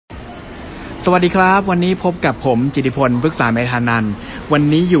สวัสดีครับวันนี้พบกับผมจิติพลพฤกษาเมธานันท์วัน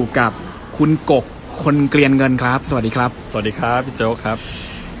นี้อยู่กับคุณกกคนเกรียนเงินครับสวัสดีครับสวัสดีครับพี่โจ๊กครับ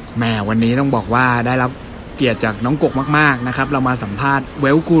แหมวันนี้ต้องบอกว่าได้รับเกียรติจากน้องกกมากๆนะครับเรามาสัมภาษณ์เว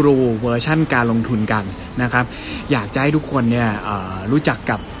ลกูรูเวอร์ชั่นการลงทุนกันนะครับอยากจะให้ทุกคนเนี่ยรู้จัก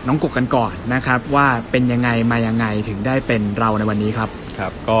กับน้องกกกันก่อนนะครับว่าเป็นยังไงมายังไงถึงได้เป็นเราในวันนี้ครับครั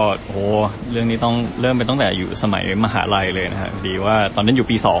บก็โหเรื่องนี้ต้องเริ่มไปตั้งแต่อยู่สมัยมหาลัยเลยนะฮะดีว่าตอนนั้นอยู่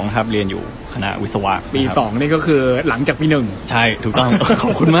ปี2ครับเรียนอยู่คณะวิศวะปี2นี่ก็คือหลังจากปี1ใช่ถูกต้อง ขอ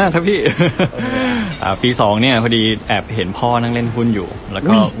บคุณมากครับพี่ ปี2เนี่ยพอดีแอบเห็นพ่อนั่งเล่นหุ้นอยู่แล้ว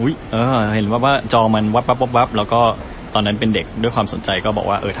ก็เห็นว่าจอมันวับแล้วก็ตอนนั้นเป็นเด็กด้วยความสนใจก็บอก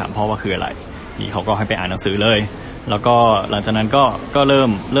ว่าถามพ่อว่าคืออะไรนี่เขาก็ให้ไปอ่านหนังสือเลยแล้วก็หลังจากนั้นก็เ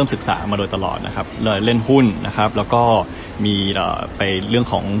ริ่มศึกษามาโดยตลอดนะครับเล่นหุ้นนะครับแล้วก็มีไปเรื่อง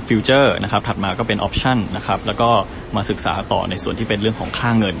ของฟิวเจอร์นะครับถัดมาก็เป็นออปชั่นนะครับแล้วก็มาศึกษาต่อในส่วนที่เป็นเรื่องของค่า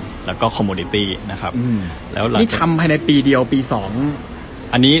เงินแล้วก็คอมโมดิตี้นะครับแล้วนี่ทำภายในปีเดียวปี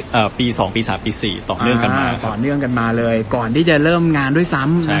2อันนี้ปี2ปี3ปี4ต่อเนื่องกันมาเลยก่อนที่จะเริ่มงานด้วยซ้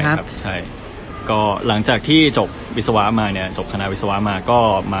ำนะครับใช่ก็หลังจากที่จบวิศวะมาเนี่ยจบคณะวิศวะมาก็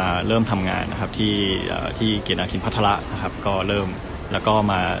มาเริ่มทำงานนะครับที่เกียรตินาคินพัทระนะครับก็เริ่มแล้วก็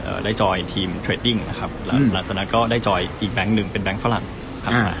มาได้จอยทีมเทรดดิ้งนะครับหลังจากนั้นก็ได้จอยอีกแบงค์หนึ่งเป็นแบงค์ฝรั่ง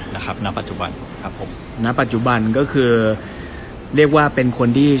นะครับณปัจจุบันครับผมณปัจจุบันก็คือเรียกว่าเป็นคน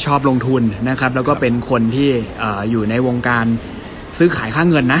ที่ชอบลงทุนนะครับแล้วก็เป็นคนที่อยู่ในวงการซื้อขายค่า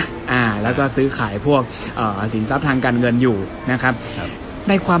เงินนะแล้วก็ซื้อขายพวกสินทรัพย์ทางการเงินอยู่นะครับ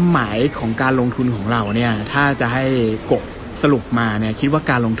ในความหมายของการลงทุนของเราเนี่ยถ้าจะให้กบสรุปมาเนี่ยคิดว่า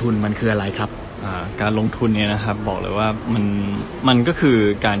การลงทุนมันคืออะไรครับการลงทุนเนี่ยนะครับบอกเลยว่ามันก็คือ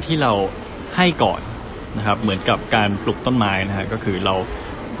การที่เราให้ก่อนนะครับเหมือนกับการปลูกต้นไม้นะฮะก็คือเรา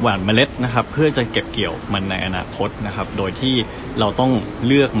หว่านเมล็ดนะครับเพื่อจะเก็บเกี่ยวมันในอนาคตนะครับโดยที่เราต้อง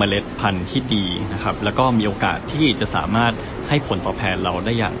เลือกเมล็ดพันธุ์ที่ดีนะครับแล้วก็มีโอกาสที่จะสามารถให้ผลตอบแทนเราไ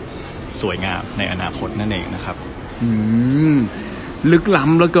ด้อย่างสวยงามในอนาคตนั่นเองนะครับลึกล้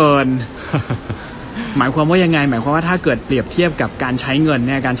ำเหลือเกิน หมายความว่ายังไงหมายความว่าถ้าเกิดเปรียบเทียบกับการใช้เงินเ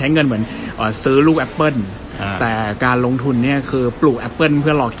นี่ยการใช้เงินเหมือนซื้อลูกแอปเปิ้ลแต่การลงทุนเนี่ยคือปลูกแอปเปิ้ลเ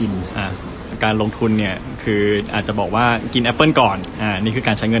พื่อรอกินการลงทุนเนี่ยคืออาจจะบอกว่ากินแอปเปิ้ลก่อนนี่คือก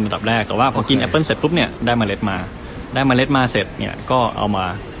ารใช้เงินระดับแรกแต่ว่าพอกินแอปเปิ้ลเสร็จปุ๊บเนี่ยได้เมล็ดมาเสร็จเนี่ยก็เอามา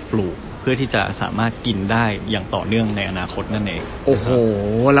ปลูกเพื่อที่จะสามารถกินได้อย่างต่อเนื่องในอนาคตนั่นเองโอ้โห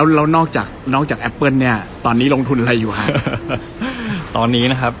แล้วนอกจากแอปเปิ้ลเนี่ยตอนนี้ลงทุนอะไรอยู่ฮะ ตอนนี้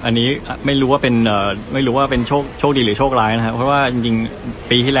นะครับอันนี้ไม่รู้ว่าเป็นโชคดีหรือโชคร้ายนะครับเพราะว่าจริง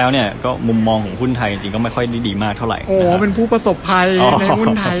ๆปีที่แล้วเนี่ยก็มุมมองของหุ้นไทยจริงๆก็ไม่ค่อยดีมากเท่าไหร่โอ้เป็นผู้ประสบภัยในหุ้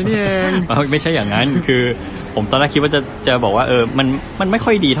นไทยนี่เองไม่ใช่อย่างนั้นคือผมตอนแรกคิดว่าจะบอกว่ามันไม่ค่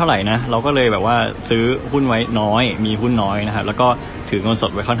อยดีเท่าไหร่นะเราก็เลยแบบว่าซื้อหุ้นไว้น้อยมีหุ้นน้อยนะครับแล้วก็ถือเงินส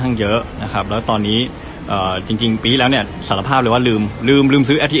ดไว้ค่อนข้างเยอะนะครับแล้วตอนนี้จริงๆปีที่แล้วเนี่ยสารภาพเลยว่าลืม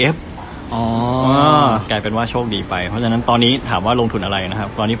ซื้อ ETF กลายเป็นว่าโชคดีไปเพราะฉะนั้นตอนนี้ถามว่าลงทุนอะไรนะครับ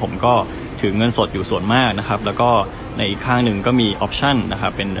ตอนนี้ผมก็ถือเงินสดอยู่ส่วนมากนะครับแล้วก็ในอีกข้างหนึ่งก็มีออปชั่นนะครั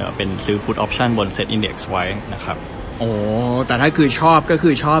บเป็นซื้อ put option บน set index ไว้นะครับโอ้แต่ถ้าคือชอบก็คื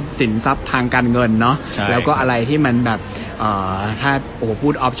อชอบสินทรัพย์ทางการเงินเนาะแล้วก็อะไรที่มันแบบถ้าพู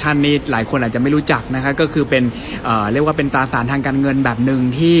ดออปชันนี่หลายคนอาจจะไม่รู้จักนะครับก็คือเป็นเรียกว่าเป็นตราสารทางการเงินแบบนึง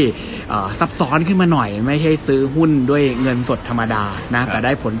ที่ซับซ้อนขึ้นมาหน่อยไม่ใช่ซื้อหุ้นด้วยเงินสดธรรมดานะแต่ไ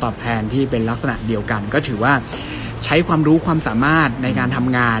ด้ผลตอบแทนที่เป็นลักษณะเดียวกันก็ถือว่าใช้ความรู้ความสามารถในการท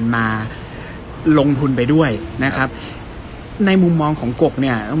ำงานมาลงทุนไปด้วยนะครับในมุมมองของกบเ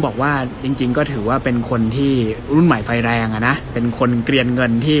นี่ยต้องบอกว่าจริงๆก็ถือว่าเป็นคนที่รุ่นใหม่ไฟแรงนะเป็นคนเกรียนเงิ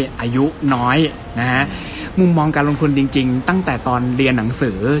นที่อายุน้อยนะฮะมุมมองการลงทุนจริงๆตั้งแต่ตอนเรียนหนังสื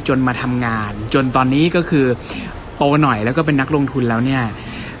อจนมาทำงานจนตอนนี้ก็คือโตหน่อยแล้วก็เป็นนักลงทุนแล้วเนี่ย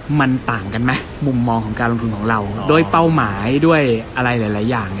มันต่างกันไหมมุมมองของการลงทุนของเราโดยเป้าหมายด้วยอะไรหลาย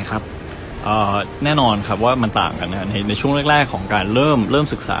ๆอย่างเนี่ยครับแน่นอนครับว่ามันต่างกันนะในช่วงแรกๆของการเริ่ม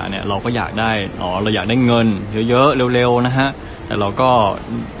ศึกษาเนี่ยเราก็อยากได้เราอยากได้เงินเยอะๆเร็วๆนะฮะแต่เราก็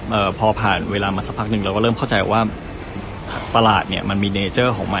พอผ่านเวลามาสักพักหนึ่งเราก็เริ่มเข้าใจว่าตลาดเนี่ยมันมีเนเจอ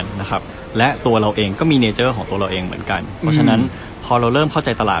ร์ของมันนะครับและตัวเราเองก็มีเนเจอร์ของตัวเราเองเหมือนกันเพราะฉะนั้นพอเราเริ่มเข้าใจ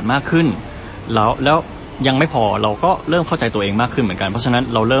ตลาดมากขึ้นแล้วยังไม่พอเราก็เริ่มเข้าใจตัวเองมากขึ้นเหมือนกันเพราะฉะนั้น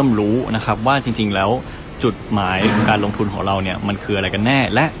เราเริ่มรู้นะครับว่าจริงๆแล้วจุดหมายของการลงทุนของเราเนี่ยมันคืออะไรกันแน่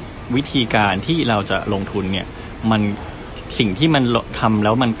และวิธีการที่เราจะลงทุนเนี่ยมันสิ่งที่มันทำแ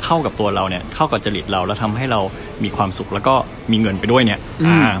ล้วมันเข้ากับตัวเราเนี่ยเข้ากับจริตเราแล้วทำให้เรามีความสุขแล้วก็มีเงินไปด้วยเนี่ย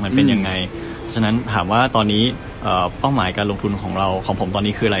มันเป็นยังไงฉะนั้นถามว่าตอนนี้เป้าหมายการลงทุนของผมตอน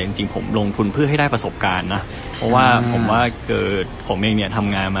นี้คืออะไรจริงๆผมลงทุนเพื่อให้ได้ประสบการณ์นะเพราะว่าผมว่าผมเองเนี่ยท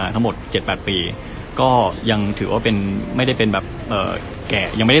ำงานมาทั้งหมด 7-8 ปีก็ยังถือว่าเป็นไม่ได้เป็นแบบ แก่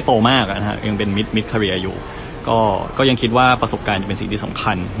ยังไม่ได้โตมากนะฮะยังเป็นmid career อยู่ก็ยังคิดว่าประสบการณ์จะเป็นสิ่งที่สำ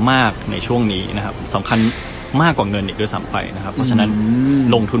คัญมากในช่วงนี้นะครับสำคัญมากกว่าเงินอีกด้วยซ้ำไปนะครับเพราะฉะนั้น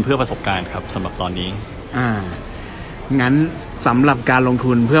ลงทุนเพื่อประสบการณ์ครับสำหรับตอนนี้งั้นสำหรับการลง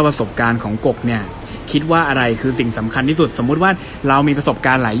ทุนเพื่อประสบการณ์ของกบเนี่ยคิดว่าอะไรคือสิ่งสำคัญที่สุดสมมุติว่าเรามีประสบก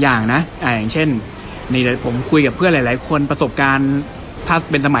ารณ์หลายอย่างนะอย่างเช่นนี่ผมคุยกับเพื่อนหลายๆคนประสบการณ์ถ้า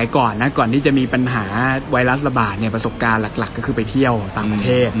เป็นสมัยก่อนนะก่อนที่จะมีปัญหาไวรัสระบาดเนี่ยประสบการณ์หลักๆก็คือไปเที่ยวต่างประเท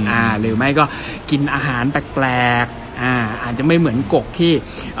ศหรือไม่ก็กินอาหารแปลกๆอาจจะไม่เหมือนกบที่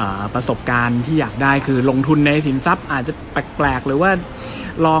ประสบการณ์ที่อยากได้คือลงทุนในสินทรัพย์อาจจะแปลกๆหรือว่า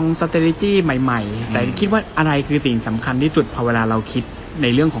ลอง strategy ใหม่ๆแต่คิดว่าอะไรคือสิ่งสำคัญที่สุดพอเวลาเราคิดใน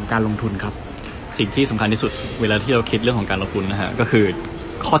เรื่องของการลงทุนครับสิ่งที่สำคัญที่สุดเวลาที่เราคิดเรื่องของการลงทุนนะฮะก็คือ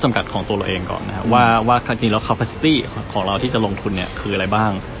ข้อจำกัดของตัวเราเองก่อนนะฮะว่าจริงแล้ว capacity ของเราที่จะลงทุนเนี่ยคืออะไรบ้า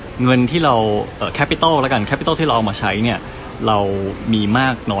งเงินที่เราcapital แล้วกัน capital ที่เราเอามาใช้เนี่ยเรามีมา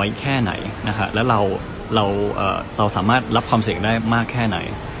กน้อยแค่ไหนนะฮะแล้วเราสามารถรับความเสี่ยงได้มากแค่ไหน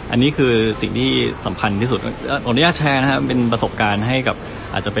อันนี้คือสิ่งที่สำคัญที่สุดขออนุญาตแชร์นะฮะเป็นประสบการณ์ให้กับ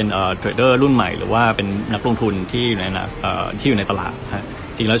อาจจะเป็นเทรดเดอร์รุ่นใหม่หรือว่าเป็นนักลงทุนที่อยู่ในตลาดฮะ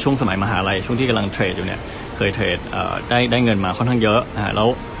จริงแล้วช่วงสมัยมหาลัยช่วงที่กำลังเทรดอยู่เนี่ยเคยเทรดได้เงินมาค่อนข้างเยอะแล้ว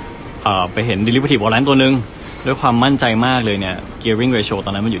ไปเห็น derivative warrant ตัวนึงด้วยความมั่นใจมากเลยเนี่ย gearing ratio ตอ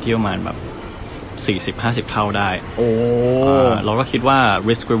นนั้นมันอยู่ที่ประมาณแบบ40-50 เท่าได้เราก็คิดว่า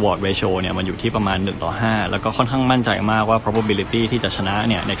risk reward ratio เนี่ยมันอยู่ที่ประมาณ1:5แล้วก็ค่อนข้างมั่นใจมากว่า probability ที่จะชนะ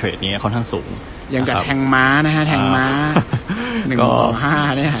เนี่ยในเทรดนี้ค่อนข้างสูงอย่างกับแทงม้านะฮะแทงม้า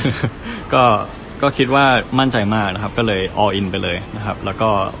1:5เนี่ยก็คิดว่ามั่นใจมากนะครับก็เลย all in ไปเลยนะครับแล้วก็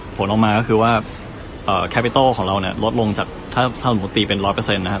ผลออกมาก็คือว่าcapital ของเราเนี่ยลดลงจากถ้าสมมติตีเป็น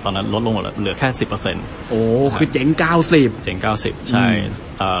 100% นะฮะตอนนั้นลดลงเหลือแค่ 10% โอ้คือเจ๊ง90ใช่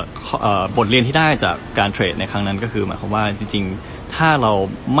บทเรียนที่ได้จากการเทรดในครั้งนั้นก็คือหมายความว่าจริงๆถ้าเรา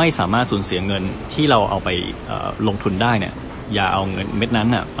ไม่สามารถสูญเสียเงินที่เราเอาไปลงทุนได้เนี่ยอย่าเอาเงินเม็ดนั้น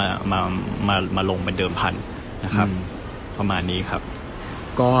น่ะมาลงเป็นเดิมพันนะครับประมาณนี้ครับ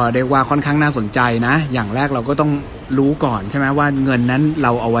ก็เรียกว่าค่อนข้างน่าสนใจนะอย่างแรกเราก็ต้องรู้ก่อนใช่ไหมว่าเงินนั้นเร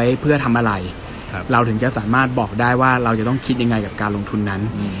าเอาไว้เพื่อทำอะไรเราถึงจะสามารถบอกได้ว่าเราจะต้องคิดยังไงกับการลงทุนนั้น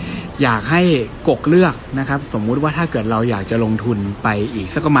อยากให้กกเลือกนะครับสมมุติว่าถ้าเกิดเราอยากจะลงทุนไปอีก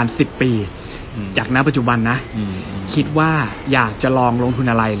สักประมาณ10 ปีจากณปัจจุบันนะคิดว่าอยากจะลองลงทุน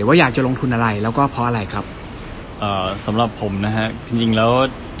อะไรหรือว่าอยากจะลงทุนอะไรแล้วก็เพราะอะไรครับสำหรับผมนะฮะจริงๆแล้ว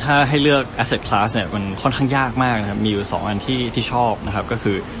ถ้าให้เลือก asset class เนี่ยมันค่อนข้างยากมากนะครับมีอยู่2อันที่ชอบนะครับก็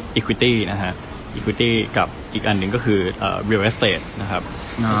คือ equity นะฮะ equity กับอีกอันหนึ่งก็คือreal estate นะครับ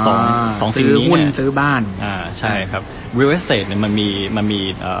สองสิ่งนี้เนี่ยซื้อบ้านใช่ครับ real estate เนี่ยมัน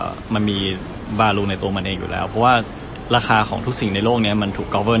มี value ในตัวมันเองอยู่แล้วเพราะว่าราคาของทุกสิ่งในโลกนี้มันถูก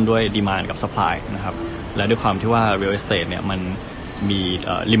govern ด้วย demand กับ supply นะครับและด้วยความที่ว่า real estate เนี่ยมันมี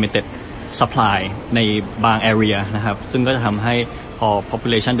limited supply ในบาง area นะครับซึ่งก็จะทำให้พอ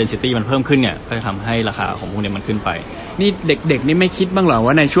population density มันเพิ่มขึ้นเนี่ยก็จะทำให้ราคาของพวกนี้มันขึ้นไปนี่เด็กๆนี่ไม่คิดบ้างเหรอ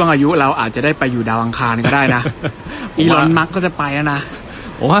ว่าในช่วงอายุเราอาจจะได้ไปอยู่ดาวอังคารก็ได้นะ อีลอนมัสก์ก็จะไปนะ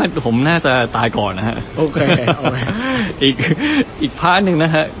ผมว่าผมน่าจะตายก่อนนะฮะโอเคอีกพาร์ทนึงน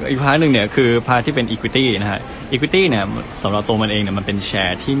ะฮะอีกพาร์ทนึงเนี่ยคือพาร์ทที่เป็น equity นะฮะ equity เนี่ยสำหรับตัวมันเองเนี่ยมันเป็นแช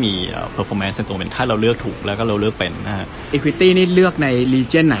ร์ที่มี performance ในตัวมันถ้าเราเลือกถูกแล้วก็เราเลือกเป็นนะฮะ equity นี่เลือกใน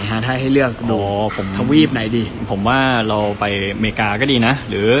region ไหนฮะถ้าให้เลือกดูผมทวีปไหนดีผมว่าเราไปอเมริกาก็ดีนะ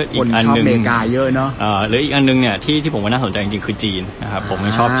หรืออีกอันนึงอเมริกาเยอะเนาะหรืออีกอันนึงเนี่ยที่ผมว่าน่าสนใจจริงๆคือจีนนะครับผม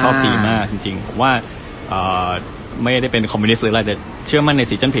ชอบจีนมากจริงๆผมว่าไม่ได้เป็นคอมมิวนิสต์หรืออะไรแต่เชื่อมั่นใน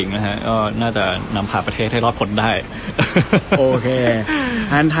สีจิ้นผิงนะฮะก็น่าจะนำพาประเทศให้รอดพ้นได้โอเค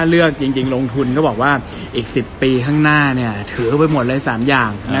งั้นถ้าเลือกจริงๆลงทุนก็บอกว่าอีก10 ปีข้างหน้าเนี่ยถือไปหมดเลย3อย่า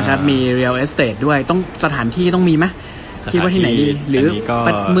งนะครับมี real estate ด้วยต้องสถานที่ต้องมีไหมคิดว่าที่ไหนดีหรือ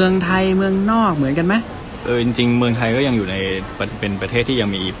เมืองไทยเมืองนอกเหมือนกันไหมจริงๆเมืองไทยก็ยังอยู่ในเป็นประเทศที่ยัง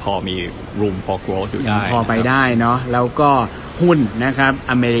มี room for growth อยู่ได้พอไปได้เนาะแล้วก็หุ้นนะครับ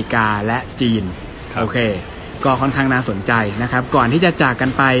อเมริกาและจีนโอเคก็ค่อนข้างน่าสนใจนะครับก่อนที่จะจากกั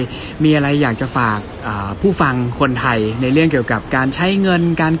นไปมีอะไรอยากจะฝากผู้ฟังคนไทยในเรื่องเกี่ยวกับการใช้เงิน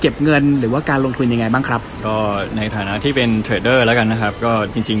การเก็บเงินหรือว่าการลงทุนยังไงบ้างครับก็ในฐานะที่เป็นเทรดเดอร์แล้วกันนะครับก็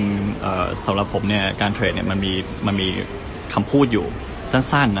จริงๆสำหรับผมเนี่ยการเทรดเนี่ยมันมีคำพูดอยู่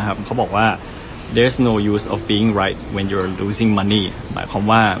สั้นๆนะครับเขาบอกว่า there's no use of being right when you're losing money หมายความ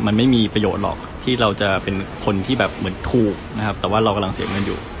ว่ามันไม่มีประโยชน์หรอกที่เราจะเป็นคนที่แบบเหมือนถูกนะครับแต่ว่าเรากำลังเสียเงิน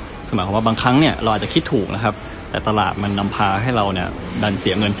อยู่หมายความว่าบางครั้งเนี่ยเราอาจจะคิดถูกนะครับแต่ตลาดมันนำพาให้เราเนี่ยดันเ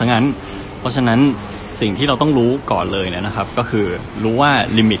สียเงินซะงั้นเพราะฉะนั้นสิ่งที่เราต้องรู้ก่อนเลยเนี่ยนะครับก็คือรู้ว่า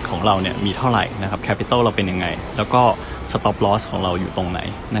ลิมิตของเราเนี่ยมีเท่าไหร่นะครับแคปิตอลเราเป็นยังไงแล้วก็ stop loss ของเราอยู่ตรงไหน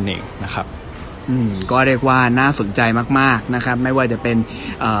นั่นเองนะครับ ก็เรียกว่าน่าสนใจมากๆนะครับไม่ว่าจะเป็น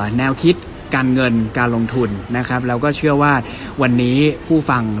แนวคิดการเงินการลงทุนนะครับแล้วก็เชื่อว่าวันนี้ผู้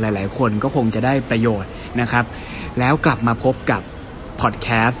ฟังหลายๆคนก็คงจะได้ประโยชน์นะครับแล้วกลับมาพบกับพอดแค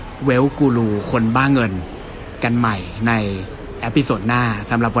สต์เวลกูรูคนบ้าเงินกันใหม่ในเอพิโซดหน้า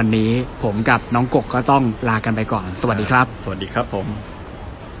สำหรับวันนี้ผมกับน้องกกก็ต้องลากันไปก่อนสวัสดีครับสวัสดีครับผม